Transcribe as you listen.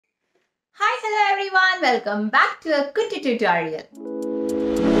everyone, welcome back to a quick tutorial.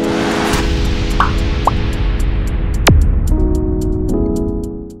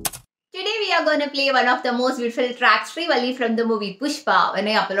 Today we are going to play one of the most beautiful tracks, Srivalli from the movie Pushpa. When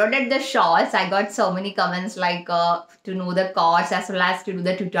I uploaded the shorts, I got so many comments like to know the chords as well as to do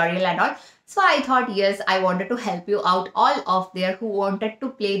the tutorial and all. So I thought, yes, I wanted to help you out all of there who wanted to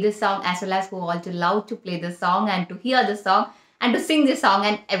play this song as well as who also love to play the song and to hear the song and to sing this song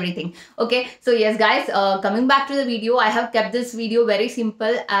and everything. Okay, so yes guys, coming back to the video, I have kept this video very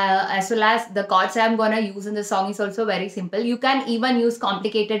simple as well as the chords I am gonna use in the song is also very simple. You can even use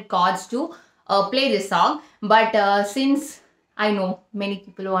complicated chords to play this song, but since I know many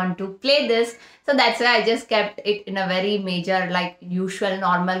people want to play this, so that's why I just kept it in a very major like usual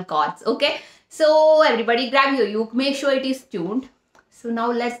normal chords. Okay, so everybody grab your uke, make sure it is tuned. So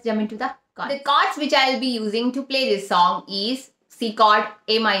now let's jump into the chords. The chords which I will be using to play this song is C chord,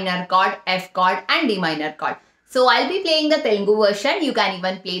 A minor chord, F chord and D minor chord. So I'll be playing the Telugu version. You can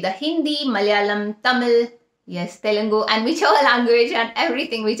even play the Hindi, Malayalam, Tamil, yes, Telugu and whichever language and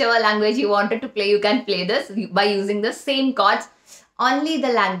everything, whichever language you wanted to play, you can play this by using the same chords. Only the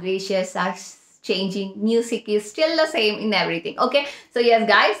languages are changing. Music is still the same in everything. Okay, so yes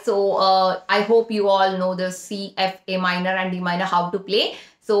guys, so I hope you all know the C, F, A minor and D minor how to play.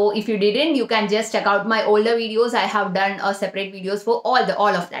 So if you didn't, you can just check out my older videos. I have done separate videos for all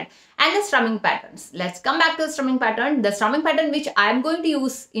of that. And the strumming patterns. Let's come back to the strumming pattern. The strumming pattern which I am going to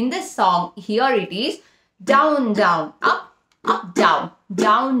use in this song, here it is down, down, up, up, down,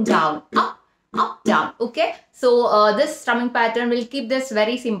 down, down, up, down. Okay, so this strumming pattern will keep this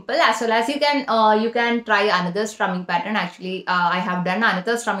very simple, as well as you can try another strumming pattern. Actually, I have done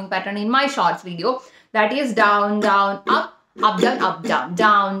another strumming pattern in my shorts video, that is down, down, up, down, up, down,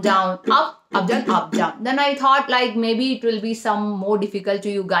 down, down, up, down, up, down. Then I thought like maybe it will be some more difficult to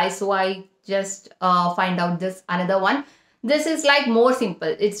you guys, so I just find out this another one. This is like more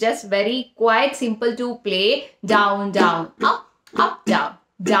simple. It's just very quite simple to play. Down, down, up, down,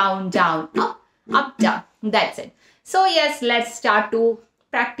 down, down, up, down. That's it. So yes, let's start to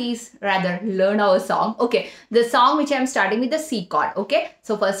practice, rather learn our song. Okay, the song which I'm starting with the C chord. Okay,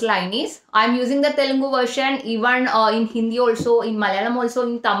 so first line is, I'm using the Telugu version. Even in Hindi also, in Malayalam also,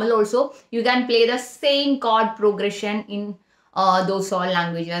 in Tamil also, you can play the same chord progression in those all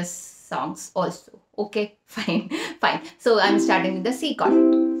languages songs also. Okay, fine. So I'm starting with the C chord.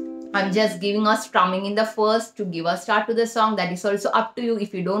 I'm just giving a strumming in the first to give a start to the song. That is also up to you.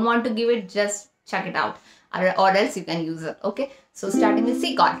 If you don't want to give it, just check it out, or else you can use it. Okay, so starting with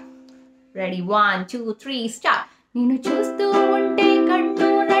C chord. Ready, 1, 2, 3, start. Ninu Choopulapaine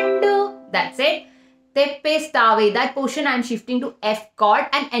Kannu Rendu. That's it. Thippesthaave. That portion I'm shifting to F chord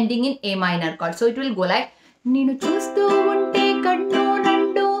and ending in A minor chord. So it will go like Ninu Choopulapaine Kannu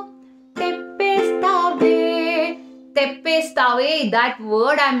Rendu. Thippesthaave. Teppesthaave, that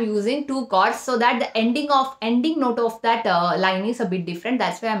word I'm using two chords so that the ending note of that line is a bit different.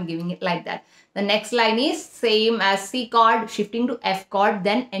 That's why I'm giving it like that. The next line is same as C chord, shifting to F chord,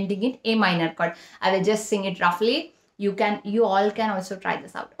 then ending in A minor chord. I will just sing it roughly. You all can also try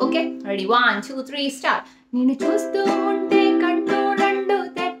this out. Okay, ready, 1, 2, 3, start. Ninu Choopulapaine Kannu Rendu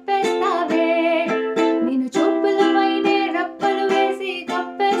Thippesthaave. Ninu Choopulapaine Reppalu Vesi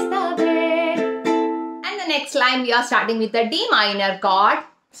Kappesthaave. And the next line we are starting with the D minor chord.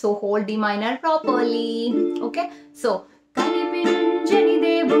 So hold D minor properly. Okay, so Kanipinchani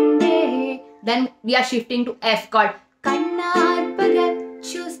Devunne. Then we are shifting to F chord. Kannarpaka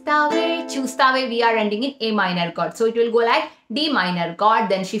Choosthaave. Choosthaave we are ending in A minor chord. So it will go like D minor chord,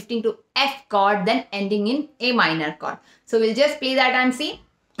 then shifting to F chord, then ending in A minor chord. So we'll just play that and see.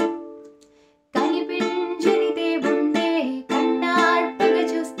 Kanipinchani Devunne, Kannarpaka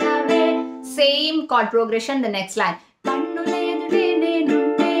Choosthaave. Same chord progression, the next line. Kannula Edhute,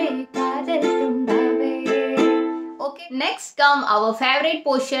 Nenunte Kaadantunnaave. Okay, next come our favorite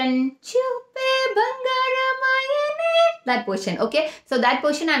portion, Choope, Bangaramaayene. That portion. Okay, so that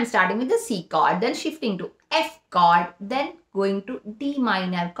portion I'm starting with the C chord, then shifting to F chord, then going to D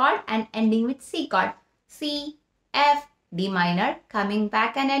minor chord and ending with C chord. C, F, D minor, coming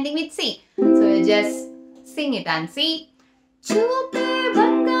back and ending with C. So we'll just sing it and see. Choope,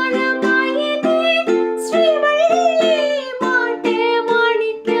 Bangaramaayene, Srivalli, Maate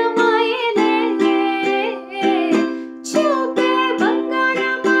Maanikyamaayene. Choope,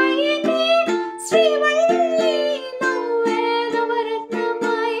 Bangaramaayene, Srivalli, Navve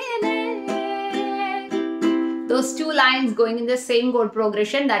Navarathnamaayene. Those two lines going in the same chord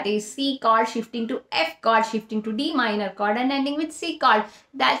progression, that is C chord shifting to F chord, shifting to D minor chord and ending with C chord.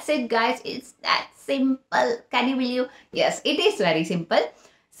 That's it guys, it's that simple. Can you believe? Yes, it is very simple.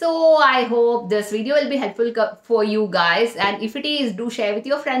 So I hope this video will be helpful for you guys, and if it is, do share with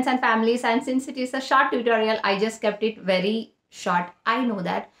your friends and families. And since it is a short tutorial, I just kept it very short, I know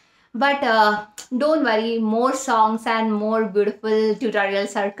that, but don't worry, more songs and more beautiful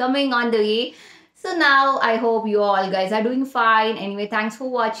tutorials are coming on the way. So now I hope you all guys are doing fine. Anyway, thanks for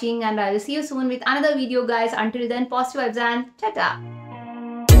watching, and I will see you soon with another video guys. Until then, positive vibes and ta-ta.